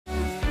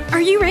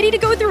Are you ready to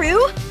go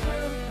through?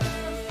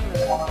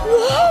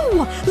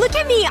 Whoa! Look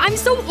at me! I'm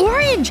so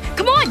orange!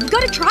 Come on, you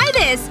gotta try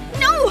this!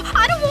 No!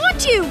 I don't want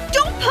to!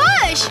 Don't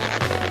push!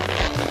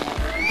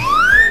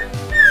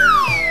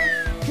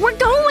 We're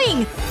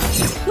going!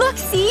 Look,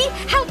 see?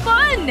 How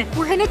fun!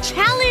 We're in a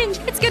challenge!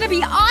 It's gonna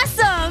be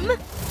awesome!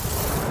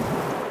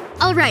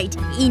 Alright.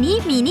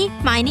 Eeny, meeny,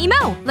 miny,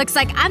 mo. Looks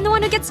like I'm the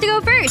one who gets to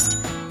go first.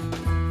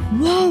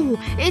 Whoa.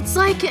 It's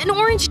like an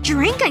orange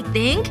drink, I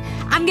think.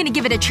 I'm gonna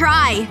give it a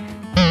try.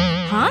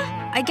 Huh?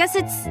 I guess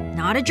it's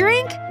not a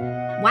drink?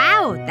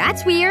 Wow,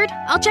 that's weird.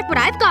 I'll check what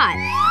I've got.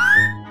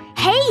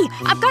 Hey!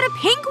 I've got a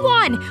pink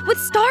one! With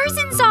stars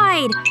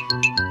inside!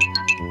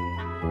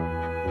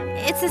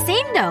 It's the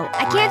same though.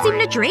 I can't seem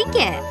to drink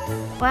it.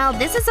 Well,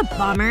 this is a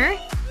bummer.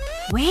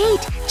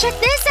 Wait! Check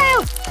this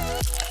out!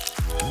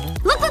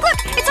 Look, look, look!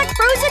 It's like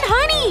frozen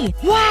honey!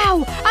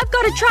 Wow! I've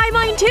gotta try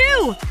mine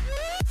too!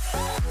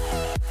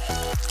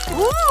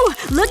 Ooh!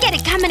 Look at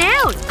it coming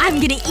out! I'm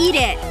gonna eat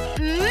it!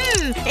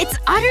 Mmm! It's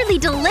utterly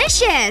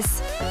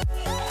delicious!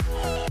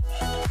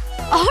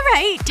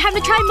 Alright, time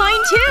to try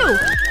mine too!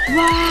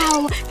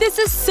 Wow! This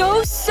is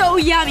so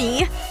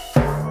yummy!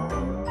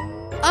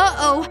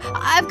 Uh-oh.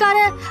 I've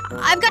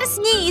gotta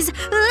sneeze.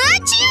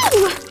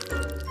 Achoo!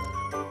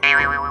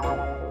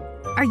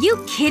 Are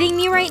you kidding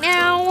me right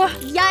now?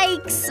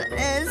 Yikes.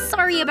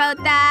 Sorry about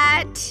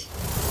that.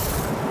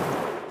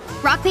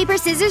 Rock, paper,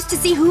 scissors to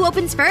see who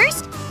opens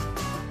first?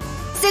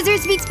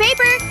 Scissors beats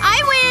paper!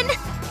 I win!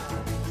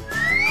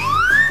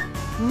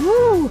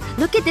 Ooh,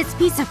 look at this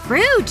piece of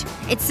fruit!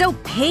 It's so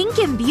pink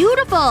and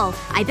beautiful!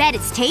 I bet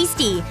it's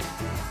tasty.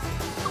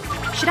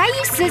 Should I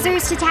use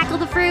scissors to tackle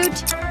the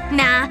fruit?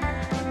 Nah.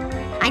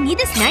 I need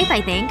this knife,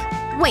 I think.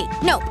 Wait,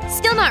 nope.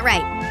 Still not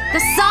right. The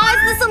saw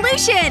is the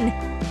solution!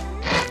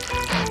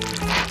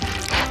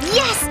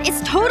 Yes!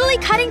 It's totally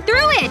cutting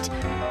through it!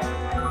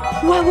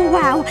 Wow, wow,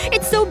 wow.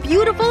 It's so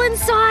beautiful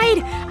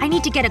inside! I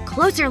need to get a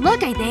closer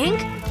look, I think.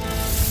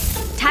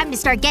 Time to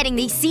start getting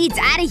these seeds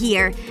out of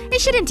here.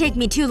 It shouldn't take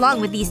me too long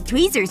with these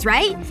tweezers,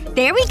 right?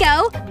 There we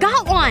go.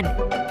 Got one.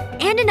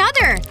 And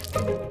another.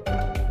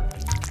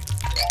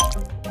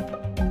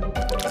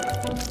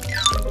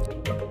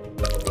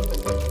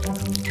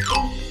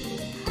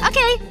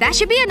 Okay, that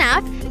should be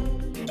enough.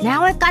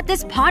 Now I've got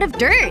this pot of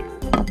dirt.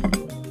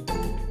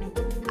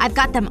 I've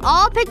got them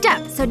all picked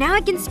up, so now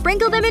I can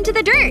sprinkle them into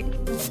the dirt.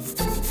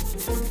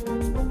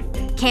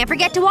 Can't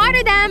forget to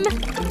water them.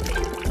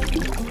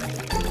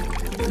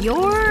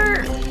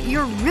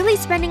 You're really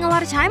spending a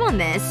lot of time on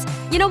this.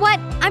 You know what?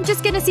 I'm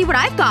just gonna see what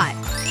I've got.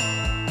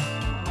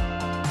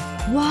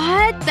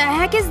 What the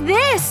heck is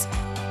this?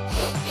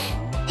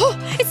 Oh,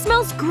 it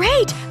smells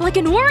great! Like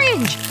an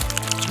orange!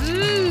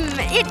 Mmm,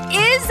 it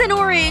is an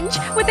orange!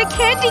 With a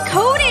candy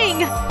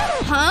coating!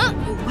 Huh?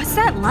 What's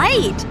that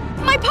light?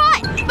 My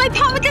pot! My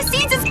pot with the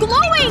seeds is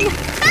glowing!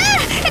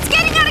 Ah! It's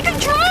getting out of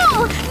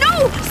control!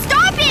 No!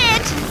 Stop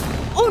it!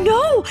 Oh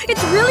no!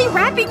 It's really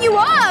wrapping you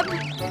up!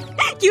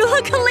 You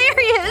look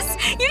hilarious!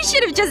 You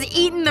should have just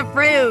eaten the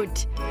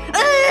fruit.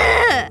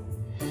 Ugh!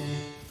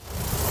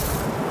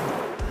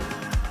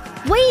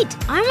 Wait!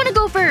 I want to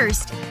go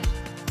first.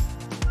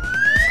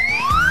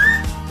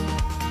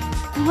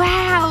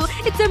 Wow!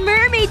 It's a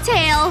mermaid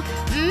tail!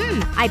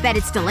 Mmm, I bet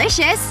it's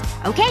delicious.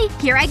 Okay,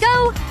 here I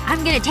go.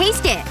 I'm gonna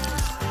taste it.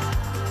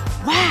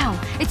 Wow,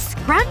 it's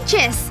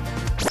scrumptious.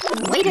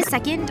 Wait a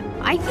second.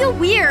 I feel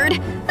weird.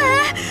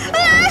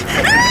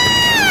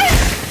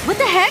 What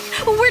the heck?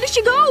 Where did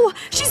she go?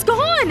 She's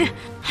gone!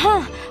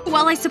 Huh.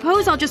 Well, I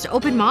suppose I'll just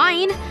open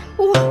mine.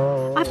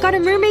 Ooh, I've got a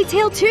mermaid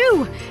tail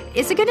too.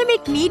 Is it gonna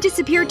make me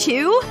disappear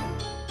too?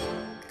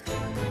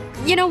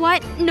 You know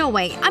what? No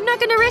way. I'm not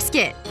gonna risk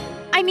it.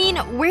 I mean,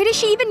 where does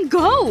she even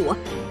go?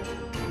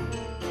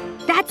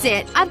 That's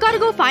it. I've gotta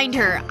go find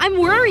her. I'm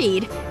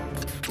worried.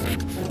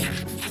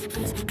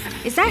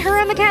 Is that her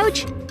on the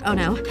couch? Oh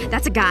no.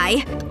 That's a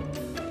guy.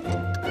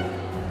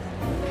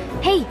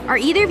 Hey, are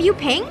either of you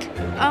pink?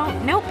 Oh,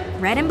 nope.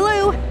 Red and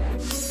blue.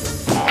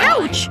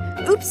 Ouch!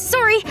 Oops,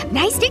 sorry.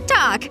 Nice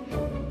TikTok.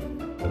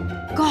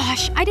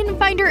 Gosh, I didn't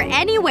find her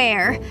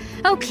anywhere.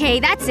 Okay,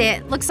 that's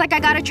it. Looks like I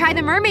gotta try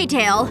the mermaid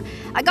tail.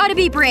 I gotta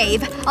be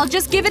brave. I'll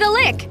just give it a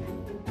lick.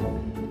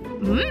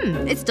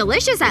 Mmm, it's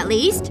delicious at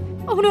least.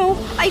 Oh no,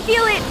 I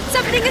feel it.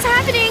 Something is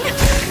happening.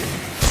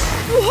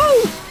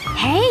 Whoa!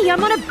 Hey,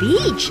 I'm on a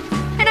beach.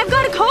 And I've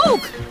got a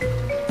Coke.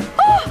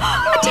 Oh!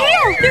 A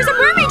tail! There's a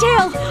mermaid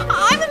tail!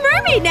 I'm a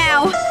mermaid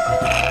now!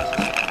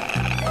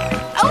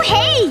 Oh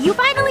hey! You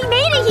finally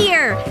made it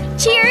here!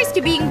 Cheers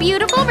to being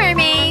beautiful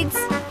mermaids!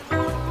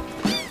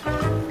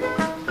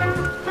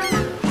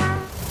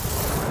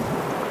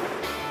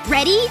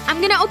 Ready?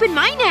 I'm gonna open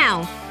mine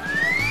now!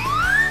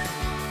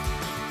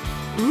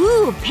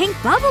 Ooh, pink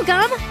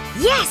bubblegum!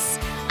 Yes!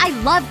 I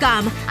love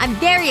gum. I'm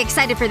very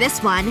excited for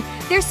this one.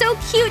 They're so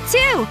cute,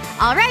 too!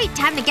 Alright,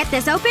 time to get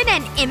this open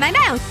and in my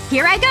mouth.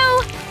 Here I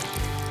go!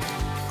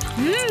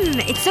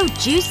 It's so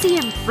juicy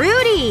and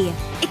fruity.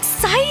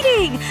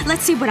 Exciting!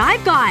 Let's see what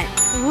I've got.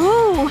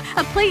 Whoa,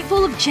 a plate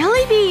full of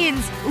jelly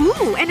beans.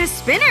 Ooh, and a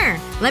spinner.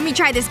 Let me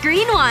try this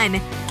green one.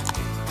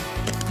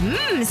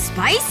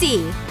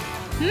 Spicy.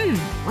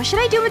 What should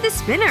I do with this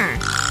spinner?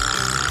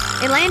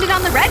 It landed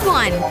on the red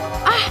one.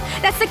 Ah,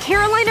 that's the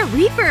Carolina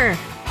Reaper.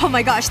 Oh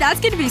my gosh, that's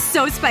gonna be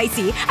so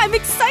spicy. I'm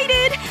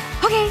excited!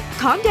 Okay,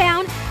 calm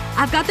down.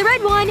 I've got the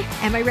red one.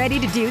 Am I ready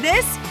to do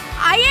this?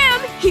 I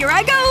am! Here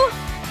I go!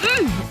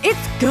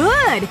 It's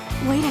good!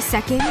 Wait a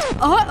second.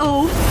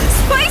 Uh-oh.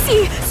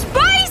 Spicy!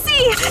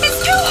 Spicy!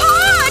 It's too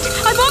hot!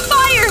 I'm on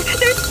fire!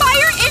 There's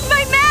fire in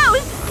my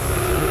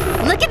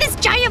mouth! Look at this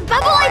giant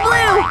bubble I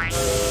blew!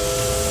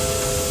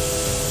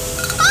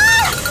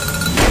 Ah!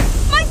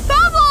 My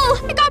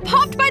bubble! It got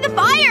popped by the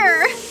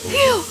fire!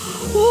 Phew!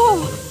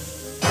 Whoa.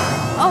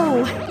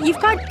 Oh, you've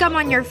got gum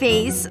on your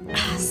face.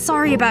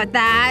 Sorry about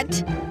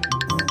that.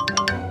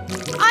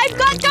 I've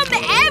got gum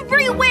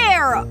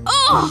everywhere!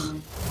 Ugh!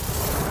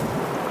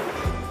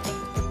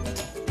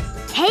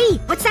 Hey,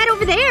 what's that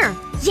over there?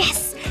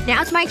 Yes!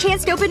 Now's my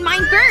chance to open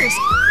mine first.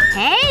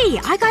 Hey,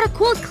 I got a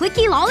cool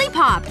clicky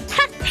lollipop.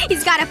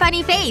 He's got a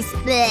funny face.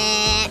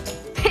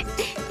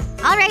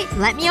 Alright,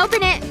 let me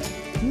open it.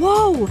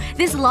 Whoa!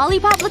 This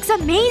lollipop looks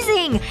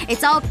amazing!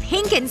 It's all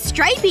pink and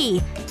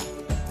stripy.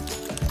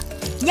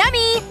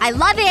 Yummy! I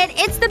love it!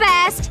 It's the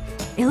best!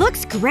 It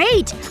looks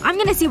great! I'm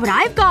gonna see what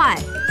I've got.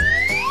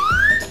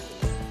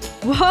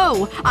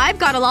 Whoa! I've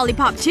got a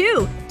lollipop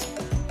too!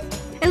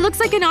 It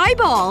looks like an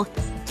eyeball.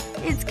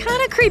 It's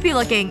kinda creepy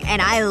looking,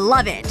 and I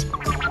love it.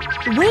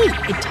 Wait,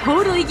 it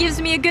totally gives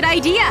me a good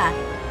idea!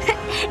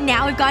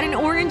 Now I've got an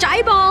orange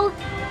eyeball!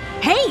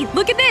 Hey,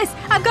 look at this!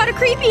 I've got a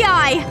creepy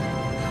eye!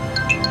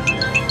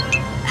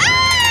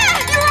 Ah!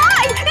 Your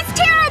eye! It's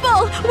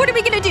terrible! What are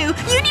we gonna do?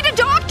 You need a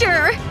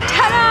doctor!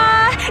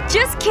 Ta-da!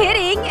 Just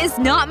kidding! It's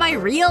not my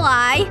real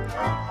eye.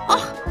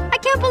 Oh, I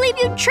can't believe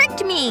you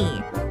tricked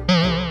me!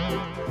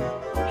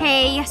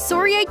 Hey,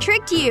 sorry I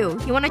tricked you.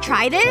 You wanna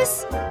try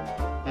this?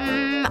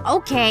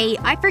 Okay.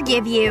 I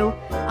forgive you.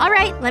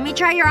 Alright, let me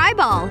try your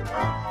eyeball.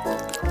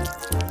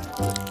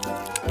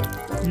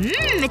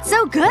 It's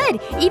so good!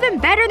 Even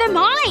better than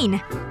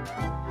mine!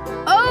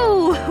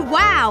 Oh,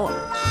 wow.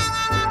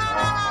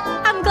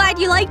 I'm glad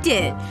you liked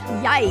it.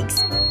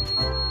 Yikes.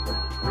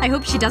 I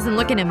hope she doesn't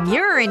look in a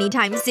mirror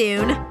anytime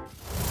soon.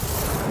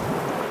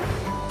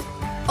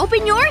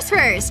 Open yours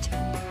first!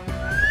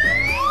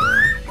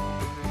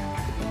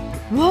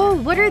 Whoa,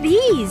 what are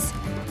these?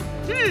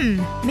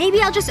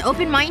 Maybe I'll just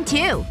open mine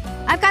too.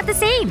 I've got the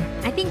same.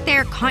 I think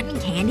they're cotton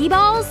candy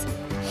balls?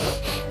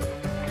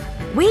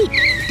 Wait,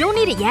 don't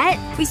eat it yet.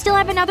 We still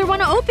have another one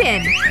to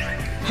open.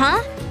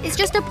 Huh? It's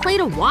just a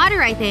plate of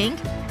water, I think.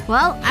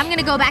 Well, I'm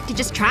gonna go back to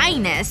just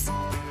trying this.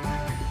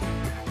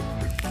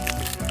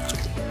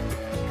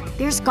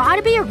 There's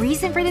gotta be a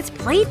reason for this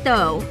plate,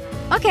 though.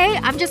 Okay,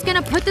 I'm just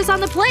gonna put this on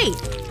the plate.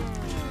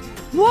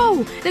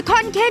 Whoa! The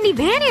cotton candy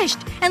vanished!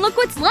 And look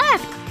what's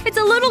left! It's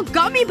a little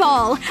gummy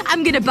ball!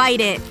 I'm gonna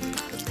bite it.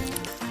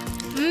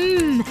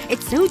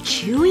 It's so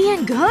chewy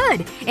and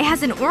good. It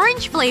has an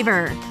orange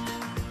flavor.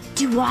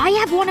 Do I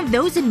have one of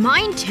those in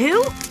mine,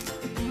 too?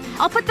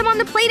 I'll put them on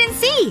the plate and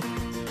see.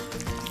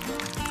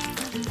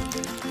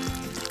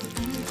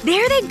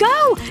 There they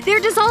go! They're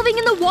dissolving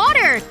in the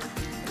water!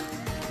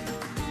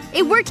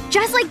 It worked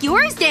just like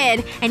yours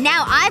did! And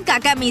now I've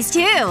got gummies,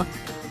 too!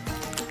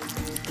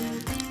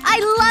 I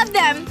love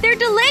them! They're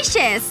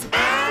delicious!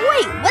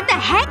 Wait, what the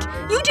heck?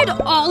 You did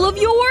all of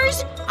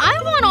yours? I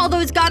want all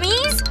those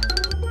gummies!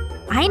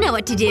 I know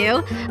what to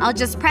do. I'll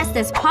just press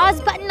this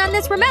pause button on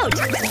this remote.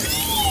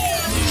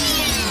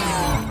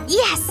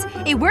 Yes!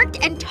 It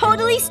worked and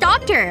totally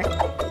stopped her.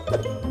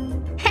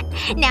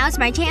 Now's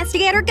my chance to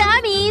get her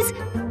gummies.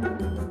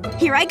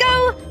 Here I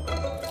go!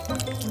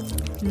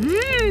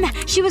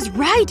 She was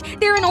right!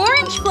 They're an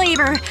orange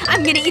flavor!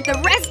 I'm gonna eat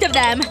the rest of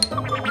them!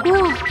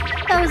 Ooh,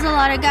 that was a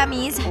lot of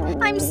gummies.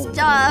 I'm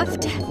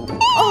stuffed.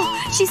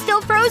 Oh, she's still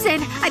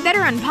frozen. I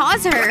better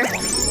unpause her.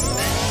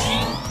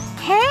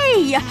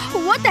 Hey!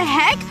 What the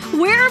heck?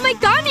 Where are my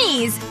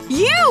gummies?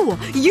 You!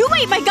 You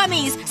ate my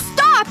gummies!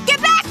 Stop!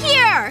 Get back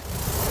here!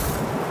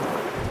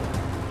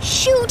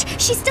 Shoot!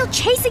 She's still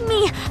chasing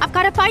me! I've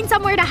gotta find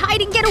somewhere to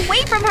hide and get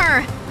away from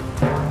her!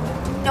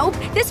 Nope,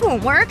 this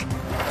won't work.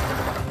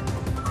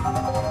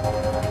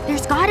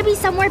 There's gotta be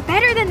somewhere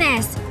better than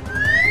this.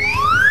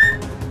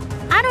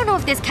 I don't know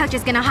if this couch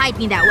is gonna hide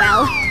me that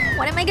well.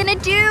 What am I gonna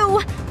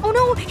do? Oh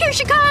no! Here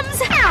she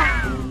comes!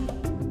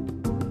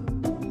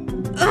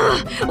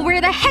 Ugh!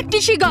 Where the heck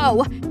did she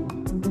go?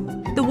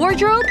 The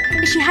wardrobe?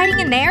 Is she hiding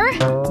in there?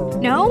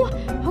 No?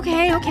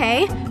 Okay,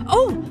 okay.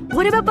 Oh!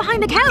 What about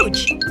behind the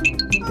couch?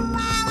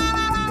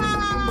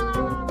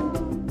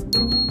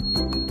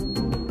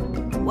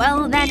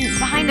 Well, then,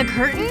 behind the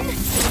curtain?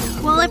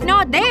 Well, if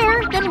not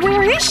there, then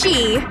where is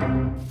she?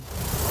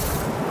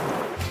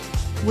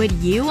 Would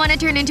you want to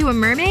turn into a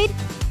mermaid?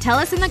 Tell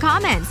us in the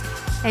comments.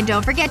 And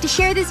don't forget to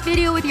share this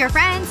video with your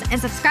friends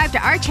and subscribe to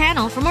our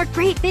channel for more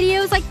great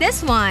videos like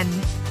this one.